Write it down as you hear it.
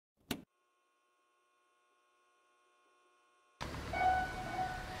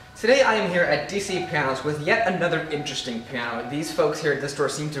Today I am here at DC Pianos with yet another interesting piano. These folks here at this store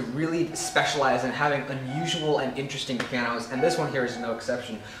seem to really specialize in having unusual and interesting pianos, and this one here is no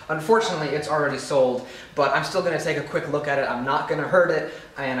exception. Unfortunately, it's already sold, but I'm still going to take a quick look at it. I'm not going to hurt it,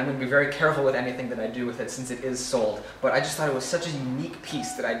 and I'm going to be very careful with anything that I do with it since it is sold. But I just thought it was such a unique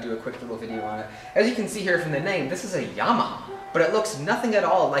piece that I'd do a quick little video on it. As you can see here from the name, this is a Yamaha. But it looks nothing at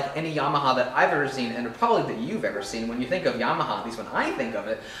all like any Yamaha that I've ever seen, and probably that you've ever seen. When you think of Yamaha, at least when I think of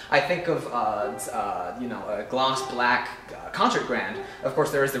it, I think of, a gloss black concert grand. Of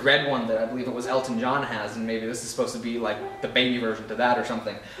course, there is the red one that I believe it was Elton John has, and maybe this is supposed to be like the baby version to that or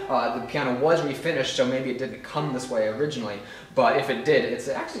something. The piano was refinished, so maybe it didn't come this way originally, but if it did, it's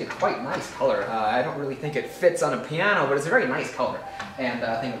actually a quite nice color. I don't really think it fits on a piano, but it's a very nice color, and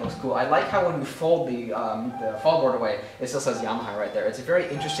I think it looks cool. I like how when you fold the fallboard away, it still says Yamaha right there. It's a very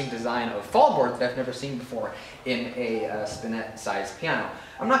interesting design of fallboard that I've never seen before in a spinet-sized piano.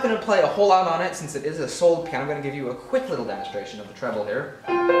 I'm not going to play a whole lot on it since it is a sold piano. I'm going to give you a quick little demonstration of the treble here.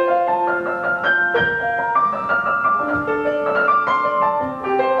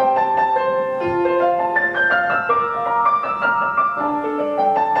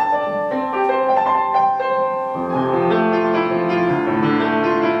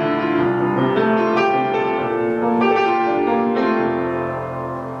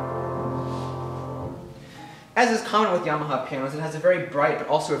 As is common with Yamaha pianos, it has a very bright but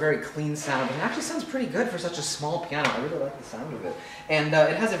also a very clean sound, and it actually sounds pretty good for such a small piano. I really like the sound of it. And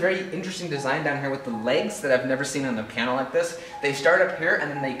it has a very interesting design down here with the legs that I've never seen on a piano like this. They start up here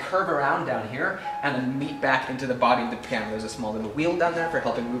and then they curve around down here and then meet back into the body of the piano. There's a small little wheel down there for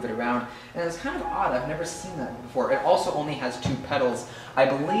helping move it around, and it's kind of odd. I've never seen that before. It also only has two pedals. I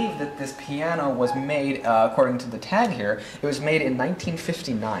believe that this piano was made, according to the tag here, it was made in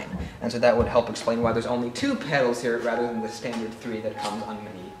 1959, and so that would help explain why there's only two pedals here rather than the standard three that comes on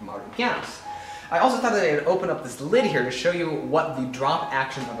many modern pianos. I also thought that I would open up this lid here to show you what the drop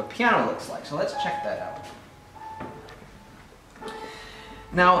action of a piano looks like, so let's check that out.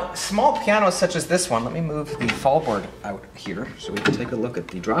 Now, small pianos such as this one, let me move the fallboard out here so we can take a look at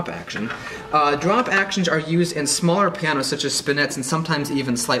the drop action. Drop actions are used in smaller pianos such as spinets and sometimes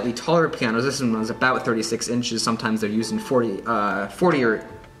even slightly taller pianos. This one was about 36 inches, sometimes they're used in 40 or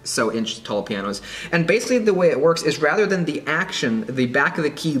so inch tall pianos. And basically the way it works is rather than the action, the back of the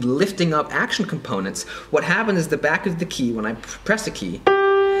key lifting up action components, what happens is the back of the key, when I press a key,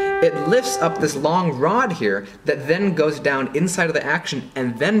 it lifts up this long rod here that then goes down inside of the action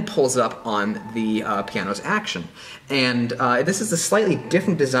and then pulls up on the piano's action. And this is a slightly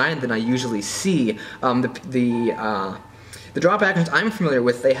different design than I usually see. The drop actions I'm familiar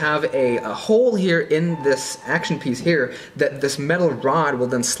with, they have a hole here in this action piece here that this metal rod will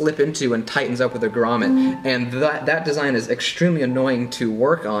then slip into and tightens up with a grommet. And that design is extremely annoying to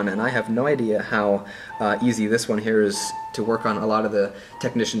work on, and I have no idea how easy this one here is to work on. A lot of the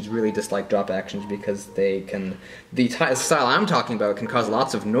technicians really dislike drop actions because they can, the style I'm talking about can cause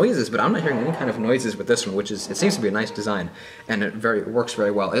lots of noises, but I'm not hearing any kind of noises with this one, which is, it seems to be a nice design, and it works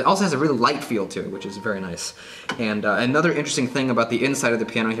very well. It also has a really light feel to it, which is very nice. And another interesting thing about the inside of the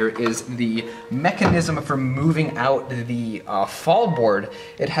piano here is the mechanism for moving out the fallboard.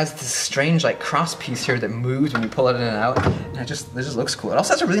 It has this strange like cross piece here that moves when you pull it in and out, and this just looks cool. It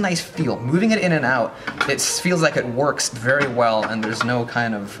also has a really nice feel. Moving it in and out, it feels like it works very well, and there's no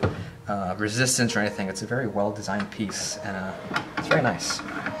kind of resistance or anything. It's a very well designed piece, and it's very nice. So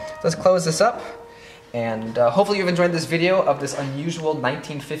let's close this up. And hopefully you've enjoyed this video of this unusual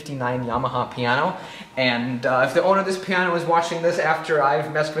 1959 Yamaha piano. And if the owner of this piano is watching this after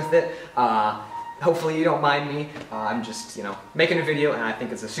I've messed with it, hopefully you don't mind me. I'm just, making a video, and I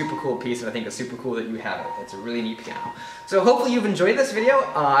think it's a super cool piece, and I think it's super cool that you have it. It's a really neat piano. So hopefully you've enjoyed this video.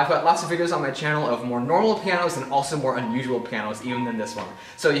 I've got lots of videos on my channel of more normal pianos and also more unusual pianos, even than this one.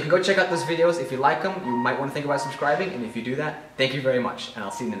 So you can go check out those videos. If you like them, you might want to think about subscribing, and if you do that, thank you very much, and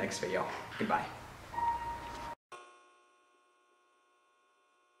I'll see you in the next video. Goodbye.